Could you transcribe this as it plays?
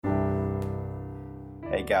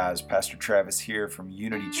Hey guys, Pastor Travis here from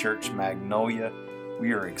Unity Church Magnolia.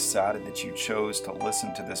 We are excited that you chose to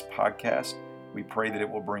listen to this podcast. We pray that it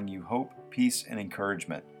will bring you hope, peace, and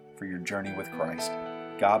encouragement for your journey with Christ.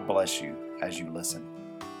 God bless you as you listen.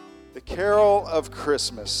 The Carol of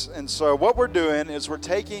Christmas. And so what we're doing is we're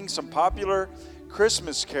taking some popular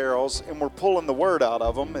Christmas carols and we're pulling the word out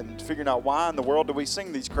of them and figuring out why in the world do we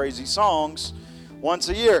sing these crazy songs once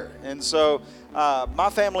a year. And so my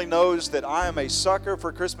family knows that I am a sucker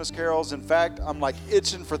for Christmas carols. In fact, I'm like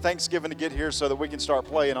itching for Thanksgiving to get here so that we can start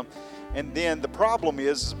playing them. And then the problem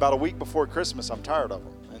is about a week before Christmas, I'm tired of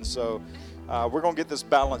them. And so we're going to get this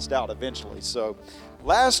balanced out eventually. So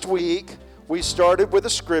last week, we started with a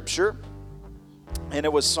scripture, and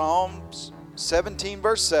it was Psalms 17,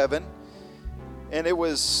 verse 7. And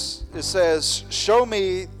it says, "Show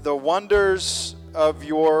me the wonders of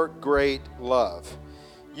your great love.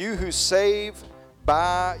 You who save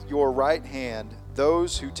by your right hand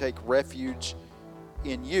those who take refuge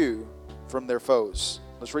in you from their foes."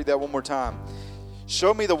 Let's read that one more time.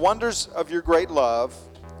 "Show me the wonders of your great love,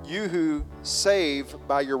 you who save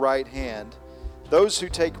by your right hand those who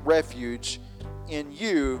take refuge in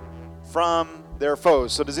you from their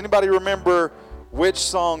foes." So does anybody remember which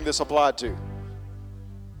song this applied to?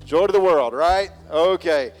 Joy to the World, right?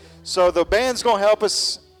 Okay. So the band's going to help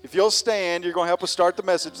us. If you'll stand, you're going to help us start the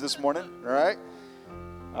message this morning, all right?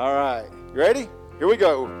 All right. You ready? Here we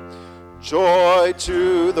go. Joy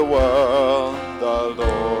to the world, the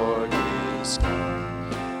Lord is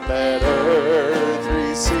come. Let earth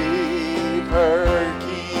receive her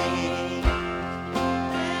King.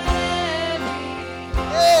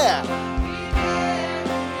 Yeah.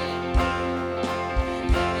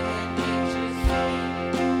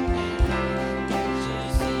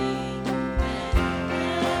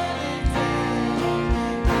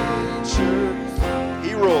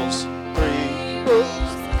 He rules. He rules.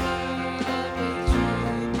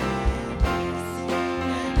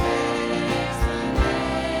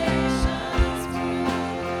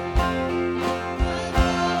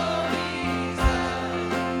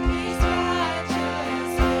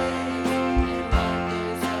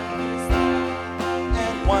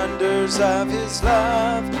 And wonders of his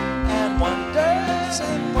love, and wonders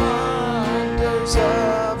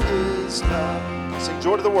of his love. Sing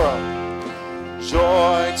joy to the world.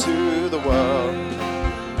 Joy to the world.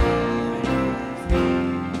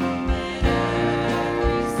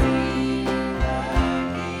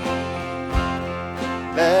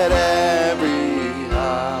 Let every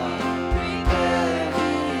heart prepare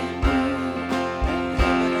him room, and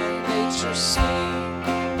heaven and nature sing,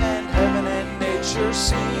 and heaven and nature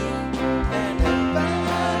sing, and heaven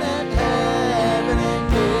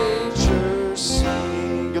and nature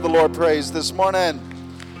sing. Give the Lord praise this morning.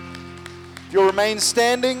 If you'll remain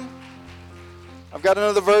standing, I've got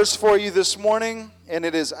another verse for you this morning, and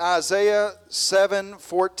it is Isaiah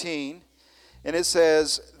 7:14, and it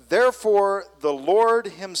says, "Therefore the Lord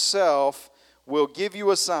himself will give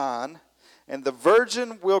you a sign, and the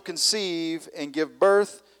virgin will conceive and give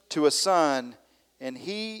birth to a son, and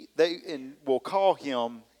they will call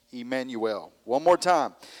him Emmanuel." One more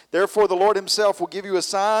time. "Therefore the Lord himself will give you a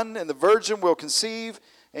sign, and the virgin will conceive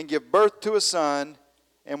and give birth to a son,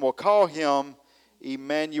 and we'll call him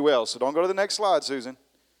Emmanuel." So don't go to the next slide, Susan.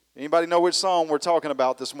 Anybody know which song we're talking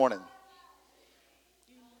about this morning?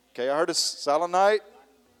 Okay, I heard a Silent Night.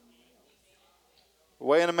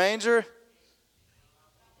 Away in a Manger.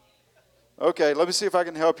 Okay, let me see if I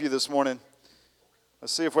can help you this morning.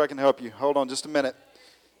 Let's see if I can help you. Hold on just a minute.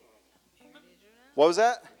 What was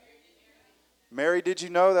that? Mary, did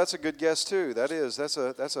you know? That's a good guess too. That's a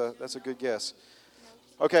good guess.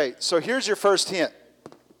 Okay, so here's your first hint.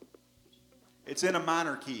 It's in a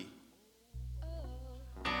minor key.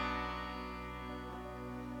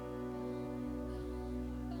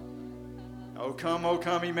 Oh come,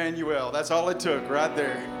 Emmanuel. That's all it took right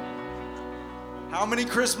there. How many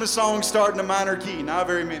Christmas songs start in a minor key? Not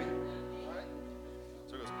very many.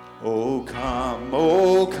 So it goes, oh come,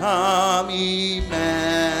 Emmanuel,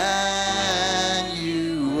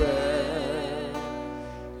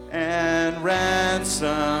 and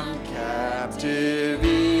ransom captive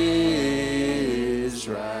Israel.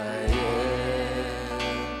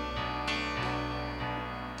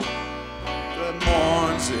 The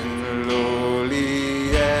mourns in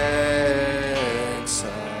lowly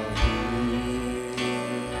exile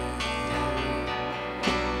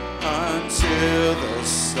until the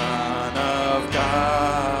Son of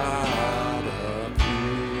God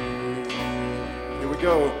appear. Here we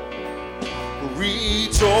go.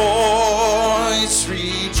 Rejoice,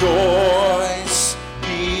 rejoice,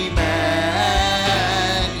 Emmanuel.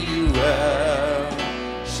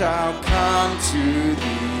 shall come to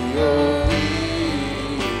thee, O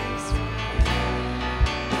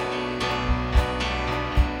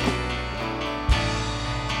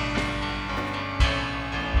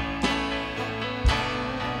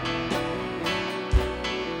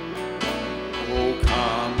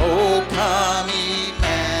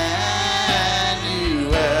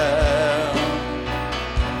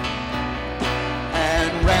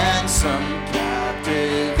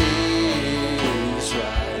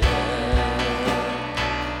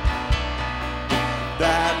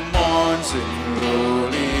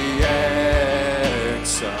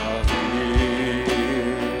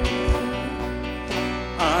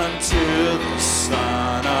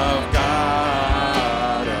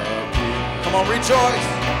rejoice,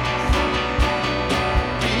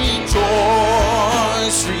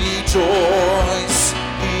 rejoice, rejoice,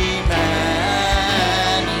 Emmanuel,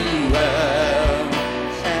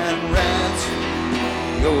 and ransom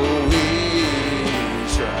O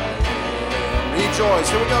Israel. Rejoice,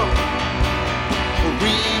 here we go.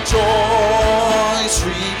 Rejoice,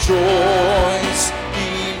 rejoice,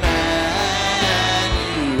 Emmanuel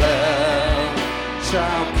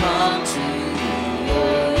shall come to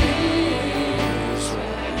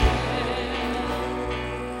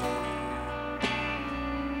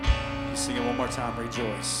time,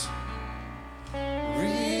 rejoice.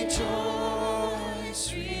 Rejoice,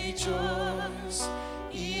 rejoice,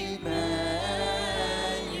 Emmanuel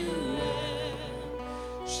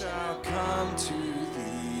shall come to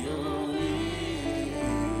thee, O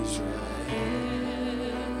Israel.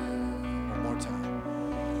 One more time.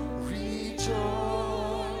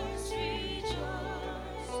 Rejoice,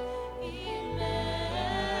 rejoice, Emmanuel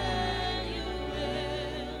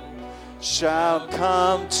shall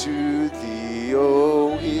come to thee,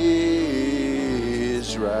 O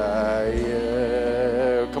Israel.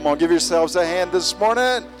 Come on, give yourselves a hand this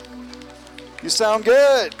morning. You sound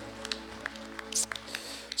good.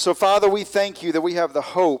 So, Father, we thank you that we have the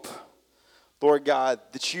hope, Lord God,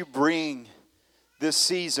 that you bring this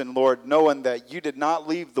season, Lord, knowing that you did not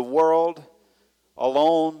leave the world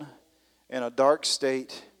alone in a dark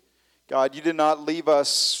state. God, you did not leave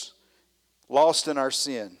us lost in our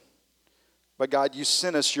sin. But God, you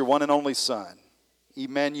sent us your one and only Son,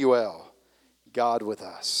 Emmanuel, God with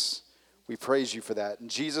us. We praise you for that. In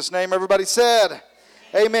Jesus' name, everybody said,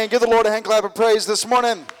 amen. Give the Lord a hand clap of praise this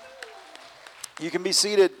morning. You can be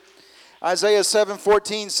seated. Isaiah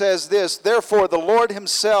 7:14 says this, therefore the Lord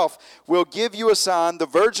himself will give you a sign. The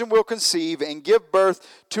virgin will conceive and give birth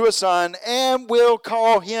to a son and will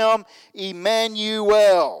call him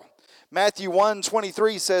Emmanuel. Matthew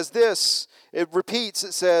 1:23 says this. It repeats,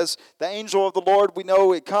 it says, the angel of the Lord, we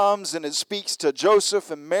know it comes and it speaks to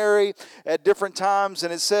Joseph and Mary at different times.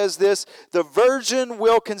 And it says this, the virgin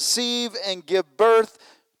will conceive and give birth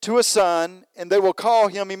to a son, and they will call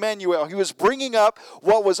him Emmanuel. He was bringing up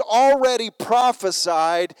what was already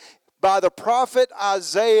prophesied by the prophet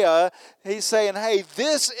Isaiah. He's saying, hey,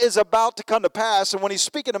 this is about to come to pass. And when he's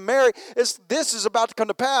speaking to Mary, this is about to come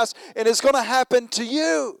to pass, and it's going to happen to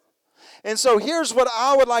you. And so here's what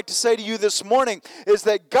I would like to say to you this morning, is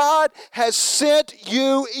that God has sent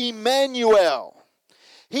you Emmanuel.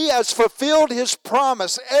 He has fulfilled his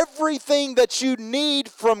promise. Everything that you need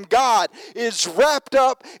from God is wrapped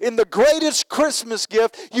up in the greatest Christmas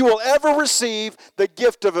gift you will ever receive, the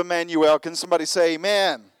gift of Emmanuel. Can somebody say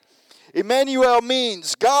amen? Emmanuel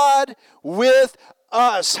means God with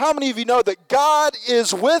us. How many of you know that God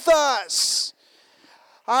is with us?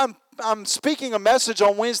 I'm speaking a message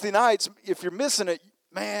on Wednesday nights. If you're missing it,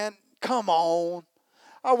 man, come on.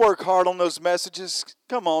 I work hard on those messages.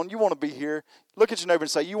 Come on, you want to be here. Look at your neighbor and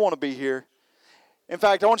say, you want to be here. In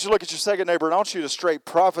fact, I want you to look at your second neighbor and I want you to straight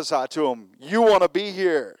prophesy to him. You want to be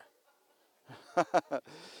here.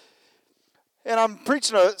 And I'm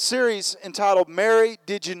preaching a series entitled, Mary,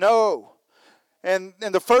 Did You Know? And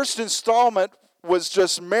the first installment was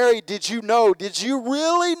just, Mary, did you know? Did you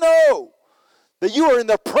really know that you are in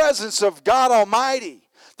the presence of God Almighty,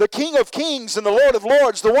 the King of Kings and the Lord of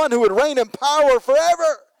Lords, the one who would reign in power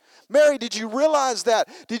forever? Mary, did you realize that?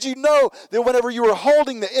 Did you know that whenever you were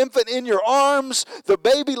holding the infant in your arms, the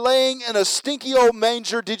baby laying in a stinky old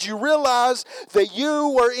manger, did you realize that you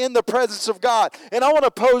were in the presence of God? And I want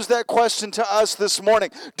to pose that question to us this morning.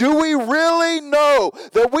 Do we really know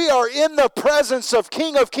that we are in the presence of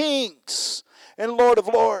King of Kings and Lord of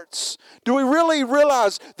Lords? Do we really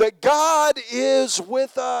realize that God is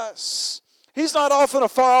with us? He's not off in a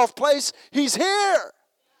far-off place. He's here.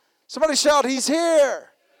 Somebody shout, He's here.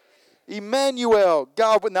 Emmanuel,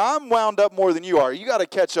 God. Now, I'm wound up more than you are. You got to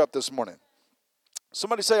catch up this morning.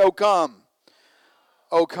 Somebody say, oh, come.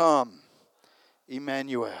 Oh, come.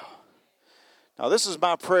 Emmanuel. Now, this is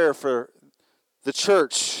my prayer for the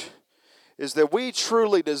church, is that we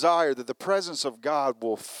truly desire that the presence of God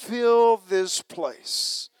will fill this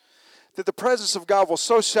place. That the presence of God will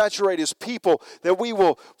so saturate His people that we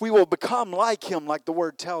will become like Him, like the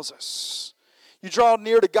Word tells us. You draw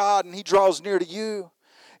near to God and He draws near to you.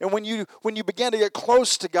 And when you begin to get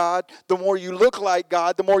close to God, the more you look like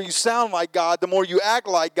God, the more you sound like God, the more you act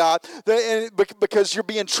like God, because you're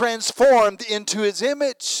being transformed into His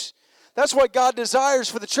image. That's what God desires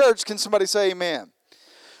for the church. Can somebody say amen?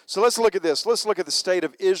 So let's look at this. Let's look at the state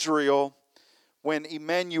of Israel when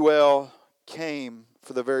Emmanuel came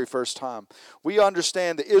for the very first time. We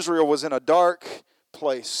understand that Israel was in a dark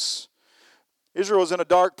place. Israel was in a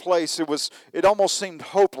dark place. It almost seemed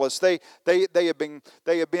hopeless. They had been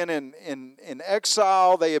in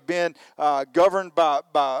exile. They had been governed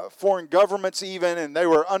by foreign governments even, and they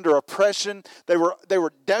were under oppression. They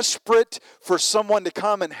were desperate for someone to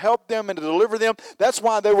come and help them and to deliver them. That's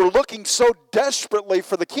why they were looking so desperately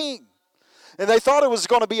for the king. And they thought it was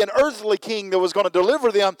going to be an earthly king that was going to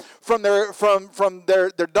deliver them from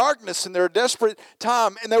their darkness and their desperate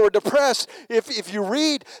time. And they were depressed. If you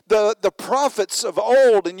read the prophets of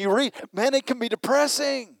old and you read, man, it can be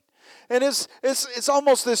depressing. And it's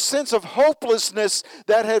almost this sense of hopelessness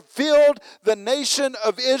that had filled the nation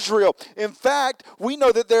of Israel. In fact, we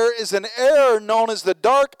know that there is an era known as the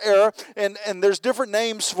Dark Era, and there's different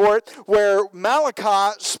names for it, where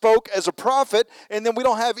Malachi spoke as a prophet, and then we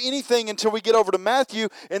don't have anything until we get over to Matthew,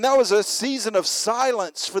 and that was a season of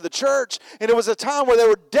silence for the church. And it was a time where they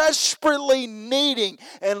were desperately needing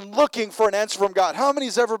and looking for an answer from God. How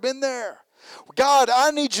many's ever been there? God,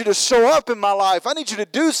 I need you to show up in my life. I need you to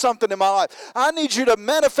do something in my life. I need you to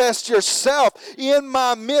manifest yourself in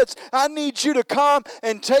my midst. I need you to come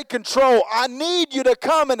and take control. I need you to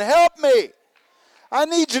come and help me. I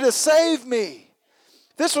need you to save me.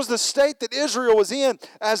 This was the state that Israel was in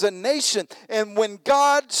as a nation. And when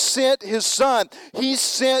God sent His Son, He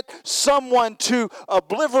sent someone to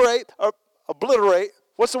obliterate.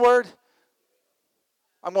 What's the word?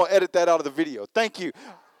 I'm going to edit that out of the video. Thank you.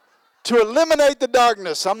 To eliminate the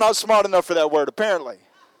darkness. I'm not smart enough for that word, apparently.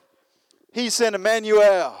 He sent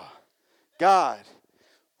Emmanuel, God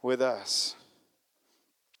with us.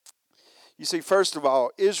 You see, first of all,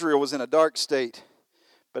 Israel was in a dark state,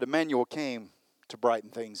 but Emmanuel came to brighten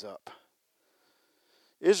things up.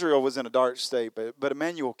 Israel was in a dark state, but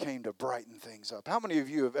Emmanuel came to brighten things up. How many of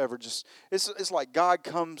you have ever just, it's like God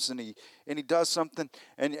comes and he does something,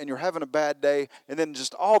 and you're having a bad day, and then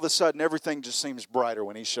just all of a sudden everything just seems brighter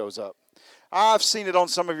when He shows up. I've seen it on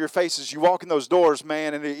some of your faces. You walk in those doors,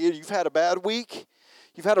 man, and you've had a bad week.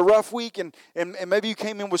 You've had a rough week, and maybe you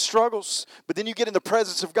came in with struggles, but then you get in the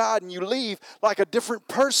presence of God and you leave like a different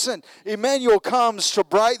person. Emmanuel comes to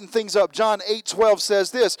brighten things up. John 8:12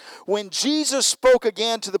 says this, when Jesus spoke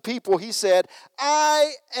again to the people, He said,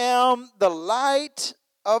 I am the light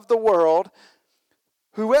of the world.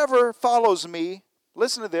 Whoever follows me,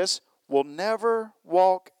 listen to this, will never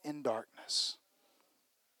walk in darkness,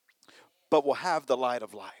 but will have the light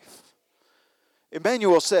of life.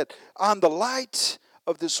 Emmanuel said, I'm the light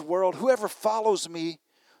of this world. Whoever follows me,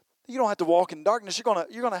 you don't have to walk in darkness.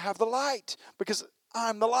 You're gonna have the light because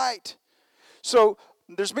I'm the light. So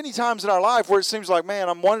there's many times in our life where it seems like, man,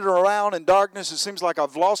 I'm wandering around in darkness. It seems like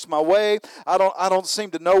I've lost my way. I don't seem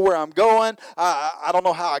to know where I'm going. I don't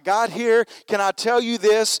know how I got here. Can I tell you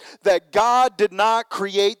this? That God did not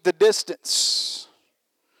create the distance.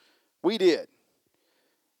 We did.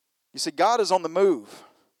 You see, God is on the move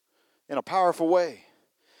in a powerful way.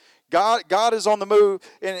 God is on the move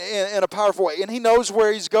in a powerful way. And He knows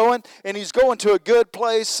where He's going. And He's going to a good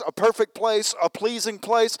place, a perfect place, a pleasing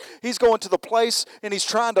place. He's going to the place, and He's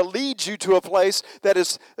trying to lead you to a place that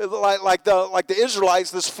is like the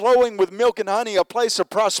Israelites, that's flowing with milk and honey, a place of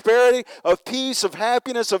prosperity, of peace, of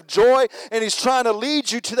happiness, of joy. And He's trying to lead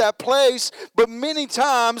you to that place. But many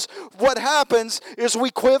times what happens is we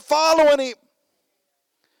quit following Him.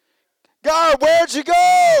 God, where'd you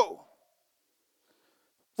go?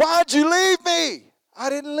 Why'd you leave me? I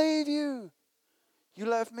didn't leave you. You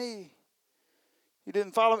left me. You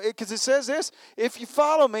didn't follow me. Because it says this, if you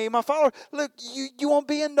follow me, my follower, look, you won't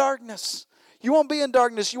be in darkness. You won't be in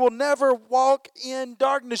darkness. You will never walk in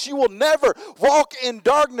darkness. You will never walk in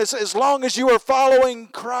darkness as long as you are following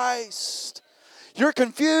Christ. You're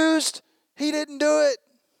confused? He didn't do it.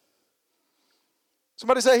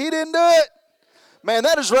 Somebody say, He didn't do it. Man,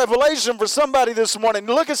 that is revelation for somebody this morning.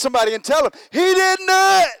 Look at somebody and tell them, He didn't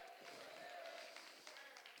do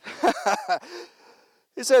it.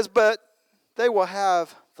 He says, but they will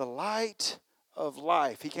have the light of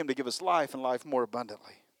life. He came to give us life and life more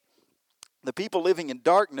abundantly. The people living in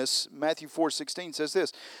darkness, Matthew 4:16 says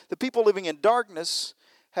this, the people living in darkness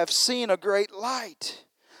have seen a great light.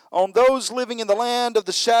 On those living in the land of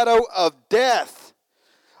the shadow of death,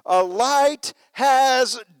 a light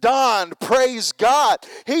has dawned. Praise God.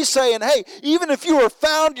 He's saying, hey, even if you have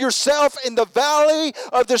found yourself in the valley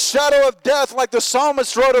of the shadow of death, like the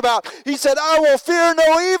psalmist wrote about, he said, I will fear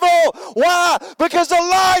no evil. Why? Because the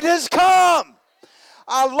light has come.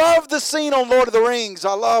 I love the scene on Lord of the Rings.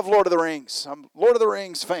 I love Lord of the Rings. I'm a Lord of the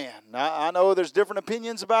Rings fan. I know there's different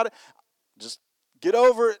opinions about it. Just get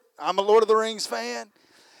over it. I'm a Lord of the Rings fan.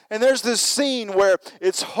 And there's this scene where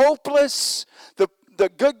it's hopeless. The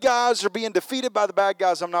good guys are being defeated by the bad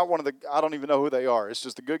guys. I don't even know who they are. It's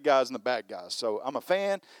just the good guys and the bad guys. So I'm a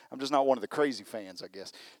fan. I'm just not one of the crazy fans, I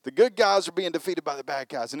guess. The good guys are being defeated by the bad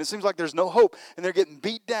guys. And it seems like there's no hope. And they're getting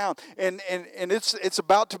beat down. And it's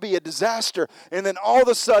about to be a disaster. And then all of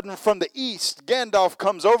a sudden from the east, Gandalf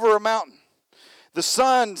comes over a mountain. The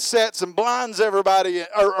sun sets and blinds everybody,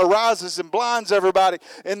 or arises and blinds everybody.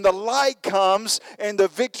 And the light comes and the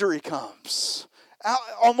victory comes.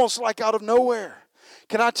 Almost like out of nowhere.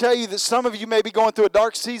 Can I tell you that some of you may be going through a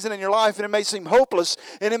dark season in your life and it may seem hopeless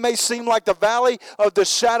and it may seem like the valley of the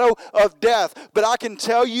shadow of death. But I can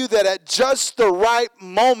tell you that at just the right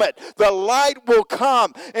moment, the light will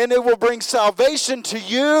come and it will bring salvation to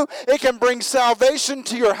you. It can bring salvation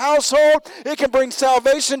to your household. It can bring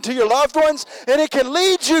salvation to your loved ones. And it can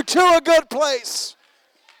lead you to a good place.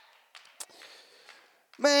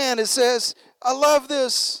 Man, it says, I love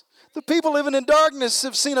this. The people living in darkness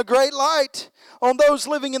have seen a great light. On those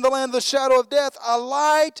living in the land of the shadow of death, a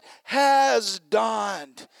light has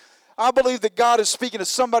dawned. I believe that God is speaking to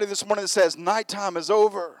somebody this morning that says, nighttime is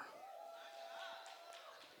over.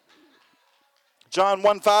 John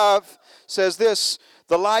 1:5 says this,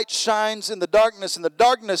 the light shines in the darkness, and the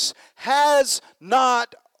darkness has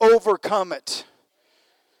not overcome it.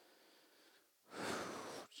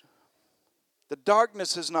 The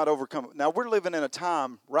darkness has not overcome it. Now, we're living in a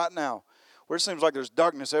time right now where it seems like there's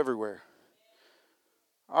darkness everywhere.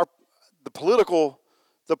 The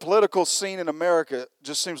political scene in America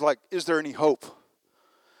just seems like, is there any hope?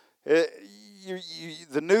 The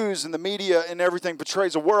news and the media and everything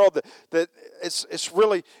portrays a world that it's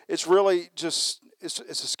really just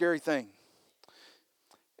a scary thing.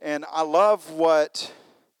 And I love what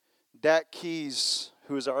Dak Keys,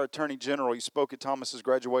 who is our Attorney General, he spoke at Thomas's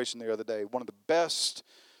graduation the other day. One of the best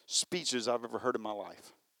speeches I've ever heard in my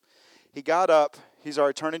life. He got up, he's our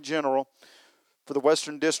Attorney General for the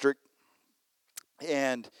Western District,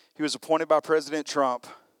 and he was appointed by President Trump.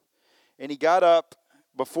 And he got up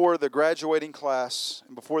before the graduating class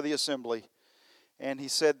and before the assembly, and he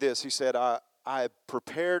said this. He said, I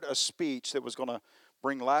prepared a speech that was going to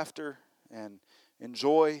bring laughter and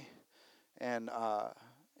joy, and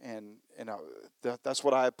that's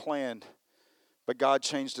what I had planned. But God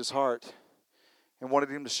changed his heart and wanted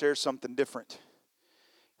him to share something different.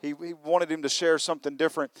 He wanted him to share something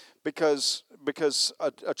different because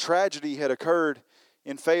a tragedy had occurred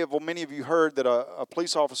in Fayetteville. Many of you heard that a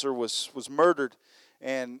police officer was murdered,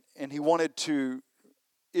 and he wanted to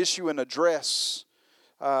issue an address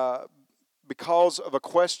because of a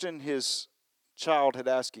question his child had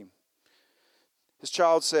asked him. His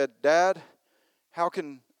child said, Dad, how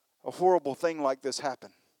can a horrible thing like this happen?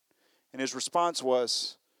 And his response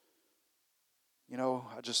was, I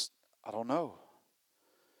don't know.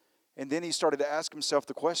 And then he started to ask himself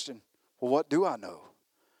the question, well, what do I know?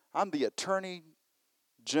 I'm the Attorney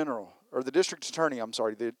General, or the District Attorney,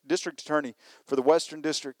 the District Attorney for the Western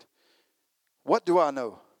District. What do I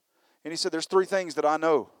know? And he said, there's three things that I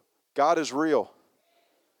know. God is real.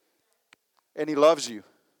 And he loves you.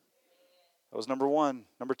 That was number one.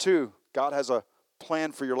 Number two, God has a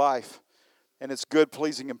plan for your life. And it's good,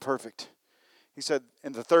 pleasing, and perfect. He said,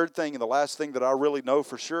 and the third thing and the last thing that I really know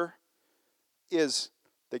for sure is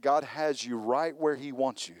that God has you right where he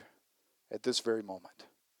wants you at this very moment.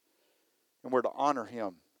 And we're to honor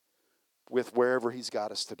him with wherever he's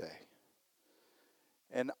got us today.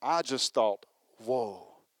 And I just thought, whoa,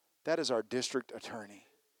 that is our district attorney.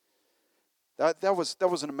 That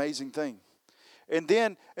was an amazing thing. And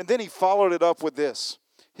then he followed it up with this.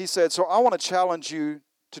 He said, so I want to challenge you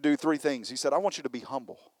to do three things. He said, I want you to be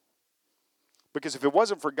humble. Because if it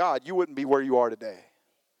wasn't for God, you wouldn't be where you are today.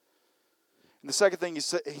 And the second thing he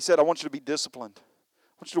said, I want you to be disciplined.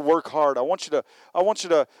 I want you to work hard. I want you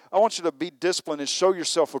to be disciplined and show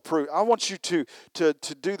yourself approved. I want you to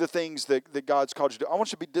do the things that God's called you to do. I want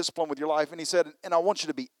you to be disciplined with your life. And he said, and I want you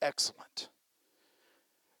to be excellent.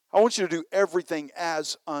 I want you to do everything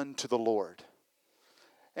as unto the Lord.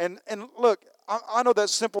 And look, I know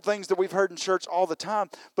that's simple things that we've heard in church all the time,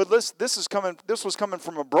 but this was coming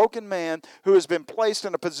from a broken man who has been placed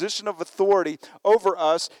in a position of authority over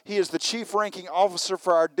us. He is the chief ranking officer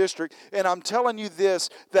for our district, and I'm telling you this,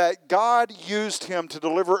 that God used him to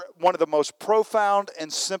deliver one of the most profound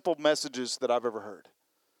and simple messages that I've ever heard.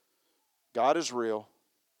 God is real.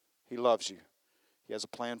 He loves you. He has a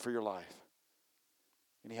plan for your life,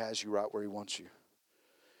 and He has you right where He wants you.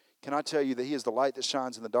 Can I tell you that He is the light that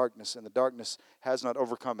shines in the darkness, and the darkness has not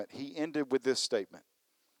overcome it? He ended with this statement,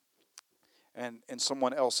 and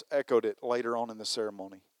someone else echoed it later on in the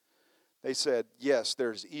ceremony. They said, yes,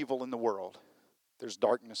 there's evil in the world. There's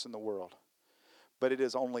darkness in the world. But it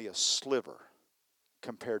is only a sliver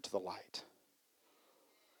compared to the light.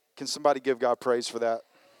 Can somebody give God praise for that?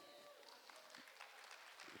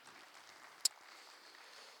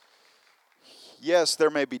 Yes,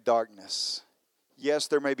 there may be darkness. Yes,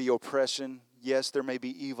 there may be oppression. Yes, there may be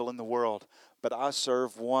evil in the world. But I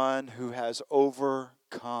serve one who has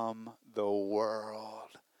overcome the world.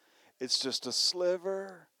 It's just a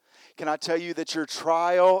sliver. Can I tell you that your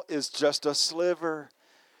trial is just a sliver?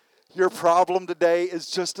 Your problem today is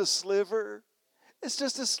just a sliver. It's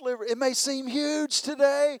just a sliver. It may seem huge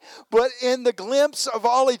today, but in the glimpse of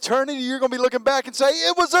all eternity, you're going to be looking back and say,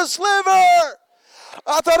 it was a sliver.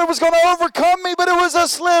 I thought it was going to overcome me, but it was a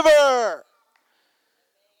sliver.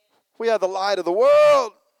 We are the light of the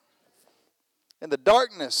world, and the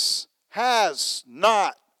darkness has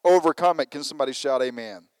not overcome it. Can somebody shout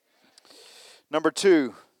amen? Number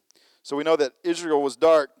 2, so we know that Israel was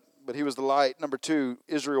dark, but he was the light. Number 2,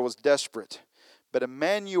 Israel was desperate, but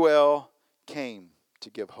Emmanuel came to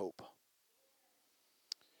give hope.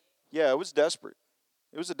 Yeah, it was desperate.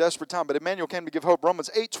 It was a desperate time, but Emmanuel came to give hope. Romans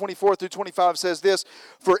 8:24-25 says this,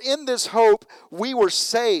 for in this hope we were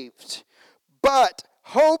saved, but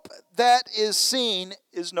hope that is seen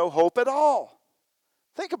is no hope at all.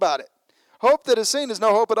 Think about it. Hope that is seen is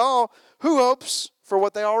no hope at all. Who hopes for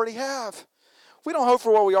what they already have? We don't hope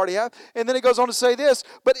for what we already have. And then he goes on to say this,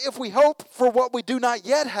 but if we hope for what we do not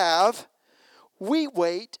yet have, we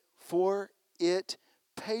wait for it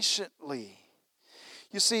patiently.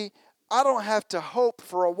 You see, I don't have to hope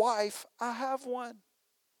for a wife. I have one.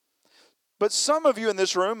 But some of you in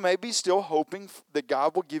this room may be still hoping that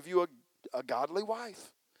God will give you a godly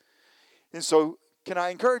wife. And so, can I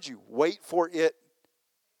encourage you? Wait for it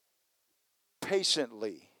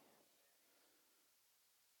patiently.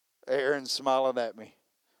 Aaron's smiling at me.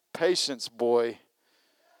 Patience, boy.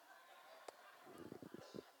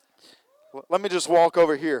 Let me just walk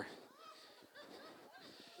over here.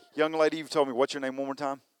 Young lady, you've told me, what's your name one more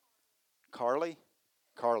time? Carly?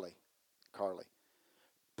 Carly.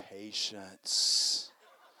 Patience.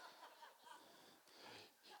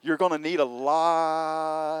 You're going to need a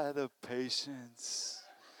lot of patience.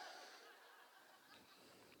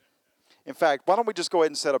 In fact, why don't we just go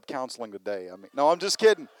ahead and set up counseling today? No, I'm just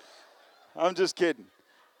kidding.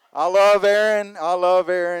 I love Aaron.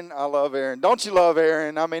 Don't you love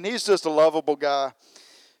Aaron? He's just a lovable guy.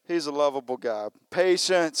 He's a lovable guy.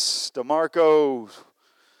 Patience, DeMarco.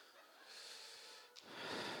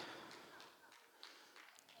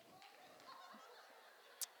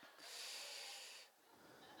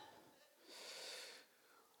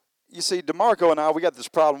 You see, DeMarco and I, we got this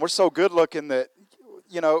problem. We're so good looking that,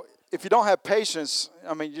 if you don't have patience,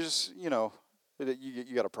 you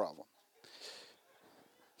got a problem.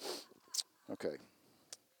 Okay.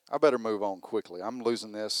 I better move on quickly. I'm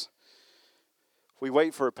losing this. We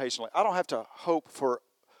wait for it patiently. I don't have to hope for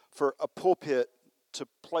a pulpit to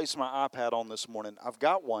place my iPad on this morning. I've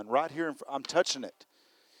got one right here. I'm touching it.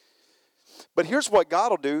 But here's what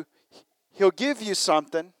God will do. He'll give you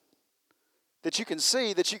something that you can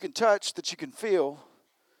see, that you can touch, that you can feel,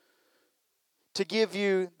 to give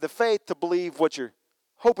you the faith to believe what you're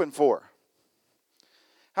hoping for.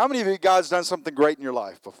 How many of you God's done something great in your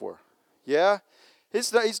life before? Yeah? He's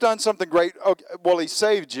done something great. Okay, well, He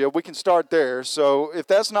saved you. We can start there. So if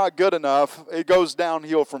that's not good enough, it goes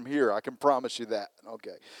downhill from here. I can promise you that.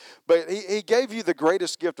 Okay. But He gave you the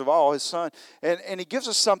greatest gift of all, His Son. And He gives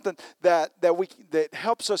us something that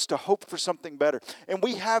helps us to hope for something better. And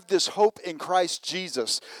we have this hope in Christ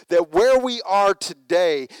Jesus, that where we are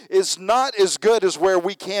today is not as good as where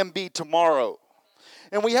we can be tomorrow.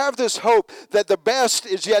 And we have this hope that the best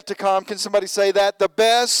is yet to come. Can somebody say that? The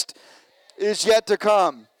best is yet to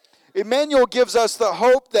come. Emmanuel gives us the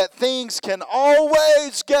hope that things can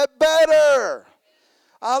always get better.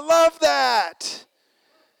 I love that.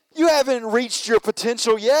 You haven't reached your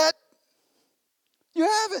potential yet. You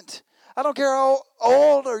haven't. I don't care how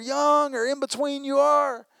old or young or in between you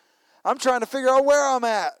are. I'm trying to figure out where I'm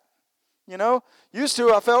at. Used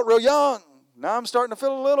to I felt real young. Now I'm starting to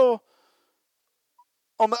feel a little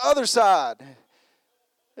on the other side.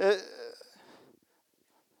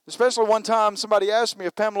 Especially one time somebody asked me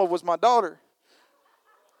if Pamela was my daughter.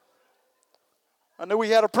 I knew we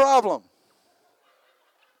had a problem.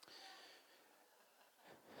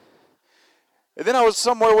 And then I was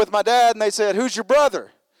somewhere with my dad, and they said, "Who's your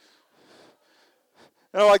brother?"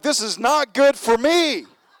 And I'm like, "This is not good for me.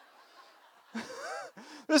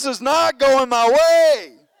 This is not going my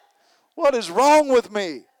way. What is wrong with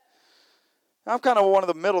me?" I'm kind of one of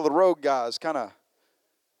the middle of the road guys, kind of,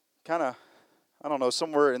 I don't know,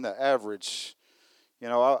 somewhere in the average. You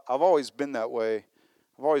know, I've always been that way.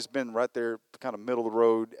 I've always been right there, kind of middle of the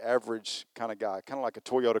road, average kind of guy, kind of like a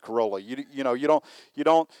Toyota Corolla. You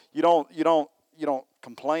don't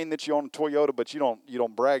complain that you own a Toyota, but you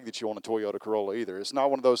don't brag that you own a Toyota Corolla either. It's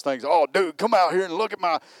not one of those things. "Oh, dude, come out here and look at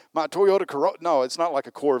my Toyota Corolla." No, it's not like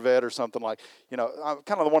a Corvette or something like. I'm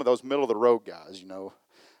kind of one of those middle of the road guys.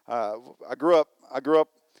 I grew up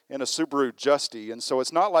in a Subaru Justy, and so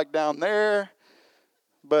it's not like down there,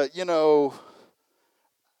 but a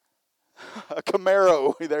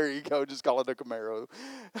Camaro. There you go. Just call it a Camaro.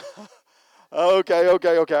 Okay.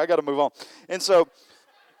 I got to move on. And so.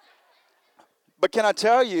 But can I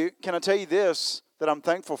tell you this, that I'm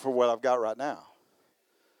thankful for what I've got right now?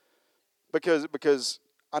 Because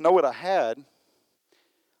I know what I had,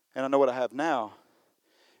 and I know what I have now.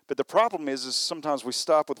 But the problem is sometimes we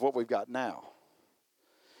stop with what we've got now.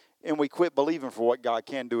 And we quit believing for what God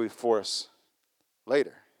can do for us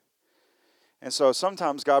later. And so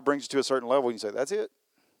sometimes God brings you to a certain level and you say, "That's it.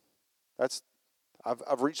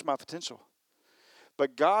 I've reached my potential."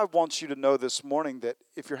 But God wants you to know this morning that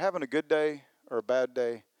if you're having a good day or a bad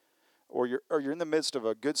day, or you're in the midst of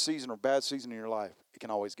a good season or bad season in your life, it can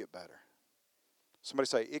always get better. Somebody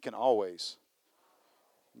say, it can always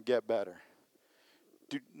get better.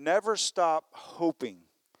 Never stop hoping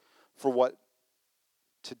for what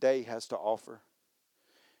today has to offer.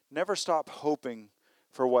 Never stop hoping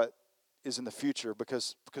for what is in the future,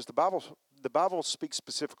 because the Bible speaks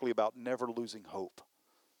specifically about never losing hope.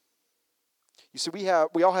 You see,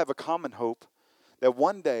 we all have a common hope that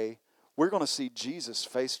one day we're going to see Jesus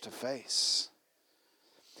face to face.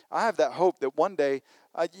 I have that hope that one day,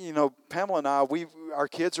 Pamela and I, our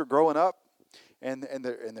kids are growing up, and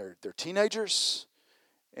they're teenagers,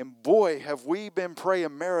 and boy, have we been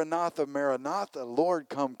praying, "Maranatha, Maranatha, Lord,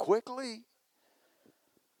 come quickly."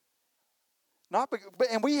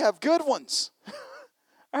 And we have good ones.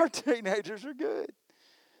 Our teenagers are good.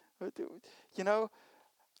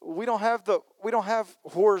 We don't have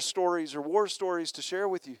horror stories or war stories to share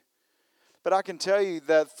with you. But I can tell you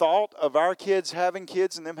that thought of our kids having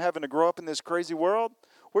kids and them having to grow up in this crazy world,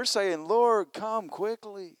 we're saying, "Lord, come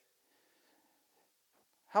quickly."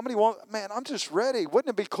 How many want, "Man, I'm just ready. Wouldn't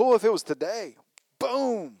it be cool if it was today?"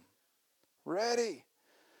 Boom. Ready.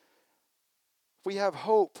 We have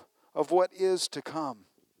hope of what is to come.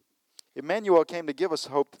 Emmanuel came to give us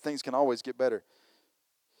hope that things can always get better.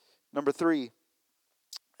 Number 3,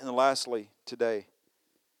 and then lastly today,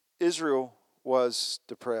 Israel was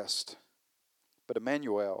depressed, but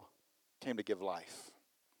Emmanuel came to give life.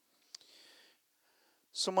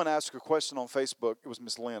 Someone asked a question on Facebook. It was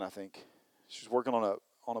Miss Lynn, I think. She's working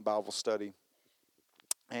on a Bible study.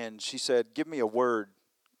 And she said, "Give me a word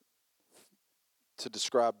to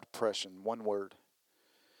describe depression, one word."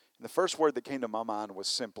 And the first word that came to my mind was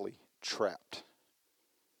simply trapped.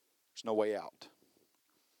 There's no way out.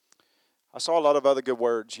 I saw a lot of other good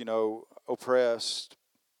words, oppressed,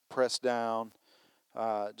 pressed down,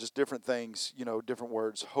 just different things, different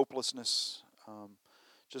words, hopelessness,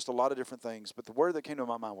 just a lot of different things. But the word that came to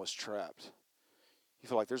my mind was trapped. You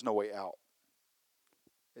feel like there's no way out.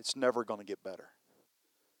 It's never going to get better.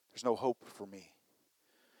 There's no hope for me.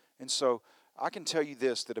 And so I can tell you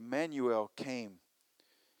this, that Emmanuel came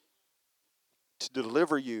to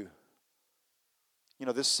deliver you.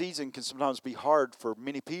 This season can sometimes be hard for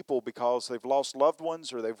many people because they've lost loved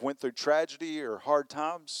ones or they've went through tragedy or hard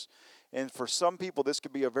times. And for some people, this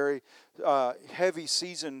could be a very heavy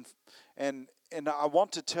season. And I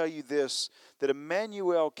want to tell you this, that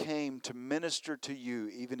Emmanuel came to minister to you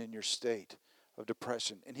even in your state of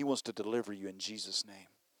depression. And he wants to deliver you in Jesus' name.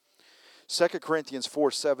 2 Corinthians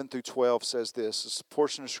 4:7-12 says this. It's a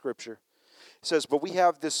portion of Scripture. It says, "But we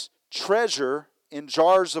have this treasure in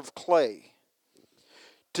jars of clay,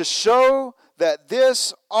 to show that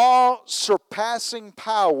this all-surpassing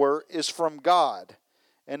power is from God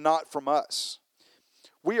and not from us.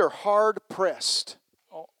 We are hard-pressed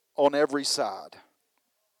on every side,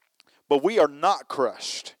 but we are not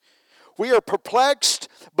crushed. We are perplexed,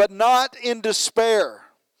 but not in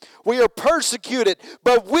despair. We are persecuted,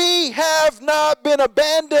 but we have not been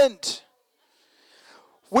abandoned.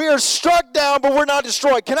 We are struck down, but we're not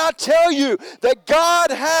destroyed. Can I tell you that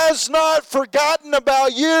God has not forgotten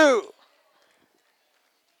about you?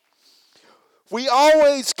 We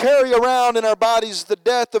always carry around in our bodies the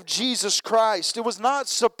death of Jesus Christ. It was not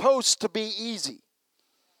supposed to be easy.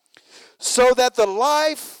 So that the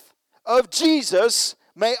life of Jesus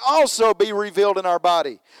may also be revealed in our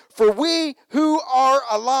body. For we who are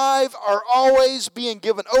alive are always being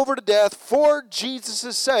given over to death for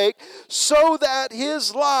Jesus' sake, so that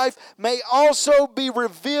his life may also be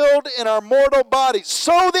revealed in our mortal bodies.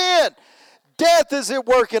 So then, death is at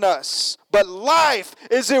work in us, but life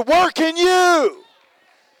is at work in you.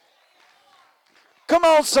 Come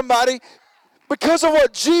on, somebody. Because of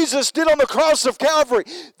what Jesus did on the cross of Calvary,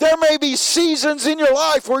 there may be seasons in your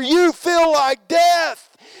life where you feel like death.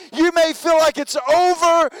 You may feel like it's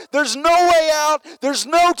over. There's no way out. There's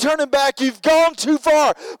no turning back. You've gone too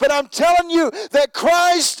far. But I'm telling you that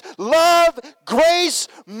Christ's love, grace,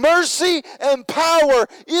 mercy, and power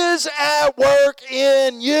is at work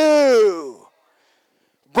in you,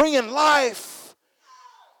 bringing life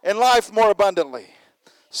and life more abundantly.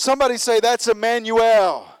 Somebody say, that's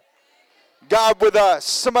Emmanuel. God with us.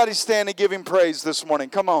 Somebody stand and give him praise this morning.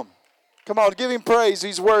 Come on. Come on, give him praise.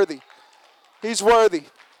 He's worthy. He's worthy.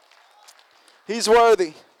 He's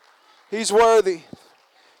worthy. He's worthy.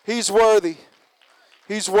 He's worthy.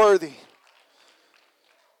 He's worthy.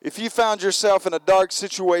 If you found yourself in a dark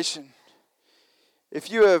situation,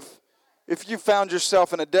 if you found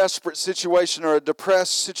yourself in a desperate situation or a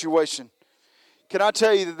depressed situation, can I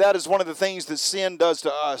tell you that that is one of the things that sin does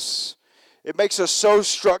to us? It makes us so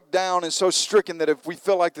struck down and so stricken that if we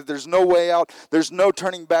feel like that there's no way out, there's no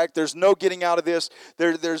turning back, there's no getting out of this,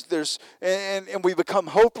 and we become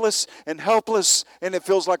hopeless and helpless, and it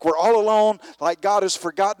feels like we're all alone, like God has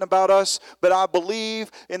forgotten about us. But I believe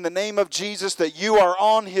in the name of Jesus that you are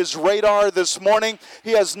on his radar this morning.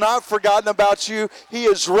 He has not forgotten about you. He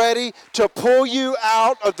is ready to pull you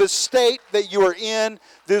out of the state that you are in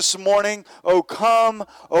this morning. Oh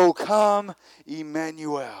come,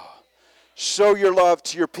 Emmanuel. Show your love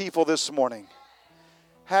to your people this morning.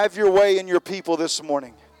 Have your way in your people this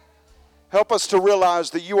morning. Help us to realize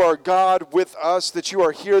that you are God with us, that you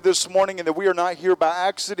are here this morning, and that we are not here by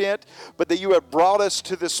accident, but that you have brought us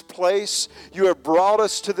to this place. You have brought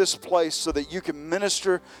us to this place so that you can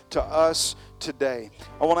minister to us today.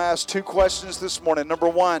 I want to ask two questions this morning. Number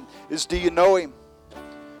one is, do you know him?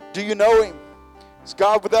 Do you know him? Is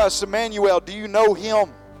God with us? Emmanuel, do you know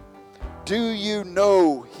him? Do you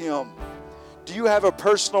know him? Do you have a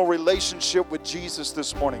personal relationship with Jesus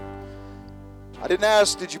this morning? I didn't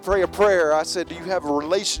ask, did you pray a prayer? I said, do you have a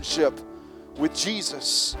relationship with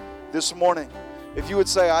Jesus this morning? If you would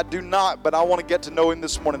say, I do not, but I want to get to know him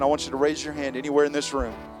this morning, I want you to raise your hand anywhere in this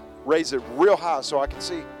room. Raise it real high so I can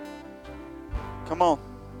see. Come on.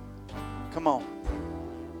 Come on.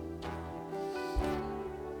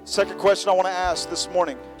 Second question I want to ask this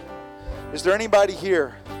morning. Is there anybody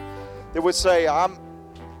here that would say, I'm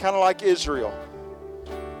kind of like Israel?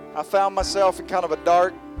 I found myself in kind of a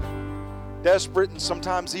dark, desperate, and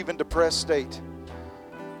sometimes even depressed state.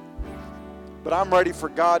 But I'm ready for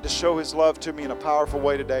God to show his love to me in a powerful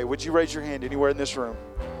way today. Would you raise your hand anywhere in this room?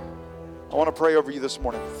 I want to pray over you this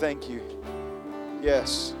morning. Thank you.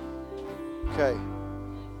 Yes. Okay.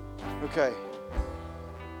 Okay.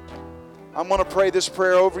 I'm going to pray this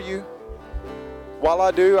prayer over you. While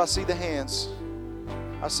I do, I see the hands.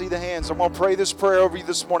 I see the hands. I'm going to pray this prayer over you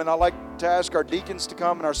this morning. I'd like to ask our deacons to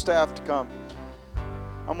come and our staff to come.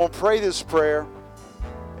 I'm going to pray this prayer.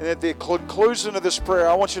 And at the conclusion of this prayer,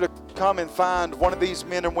 I want you to come and find one of these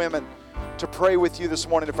men and women to pray with you this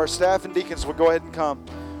morning. If our staff and deacons will go ahead and come,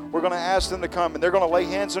 we're going to ask them to come, and they're going to lay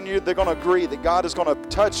hands on you. They're going to agree that God is going to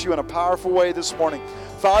touch you in a powerful way this morning.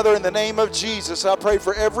 Father, in the name of Jesus, I pray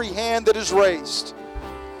for every hand that is raised.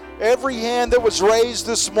 Every hand that was raised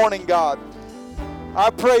this morning, God. I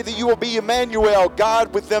pray that you will be Emmanuel,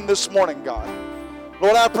 God with them this morning, God.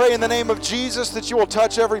 Lord, I pray in the name of Jesus that you will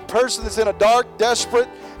touch every person that's in a dark, desperate,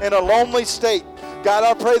 and a lonely state. God,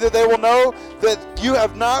 I pray that they will know that you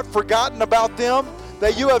have not forgotten about them,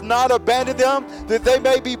 that you have not abandoned them, that they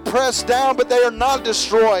may be pressed down, but they are not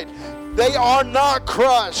destroyed. They are not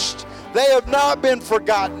crushed. They have not been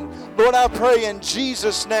forgotten. Lord, I pray in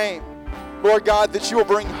Jesus' name, Lord God, that you will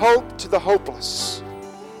bring hope to the hopeless.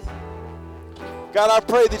 God, I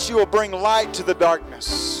pray that you will bring light to the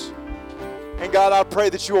darkness. And God, I pray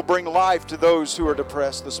that you will bring life to those who are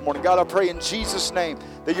depressed this morning. God, I pray in Jesus' name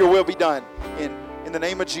that your will be done. In the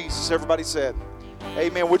name of Jesus, everybody said,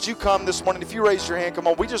 Amen. Would you come this morning? If you raise your hand, come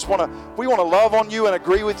on. We want to love on you and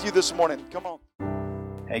agree with you this morning. Come on.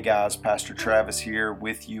 Hey guys, Pastor Travis here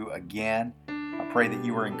with you again. I pray that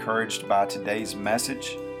you were encouraged by today's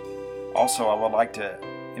message. Also, I would like to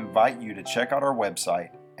invite you to check out our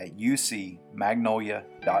website at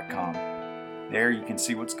ucmagnolia.com. There you can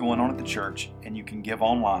see what's going on at the church, and you can give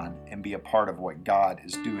online and be a part of what God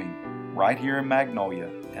is doing right here in Magnolia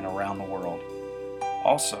and around the world.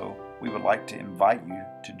 Also, we would like to invite you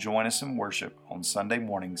to join us in worship on Sunday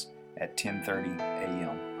mornings at 10:30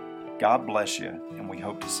 a.m. God bless you, and we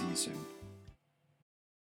hope to see you soon.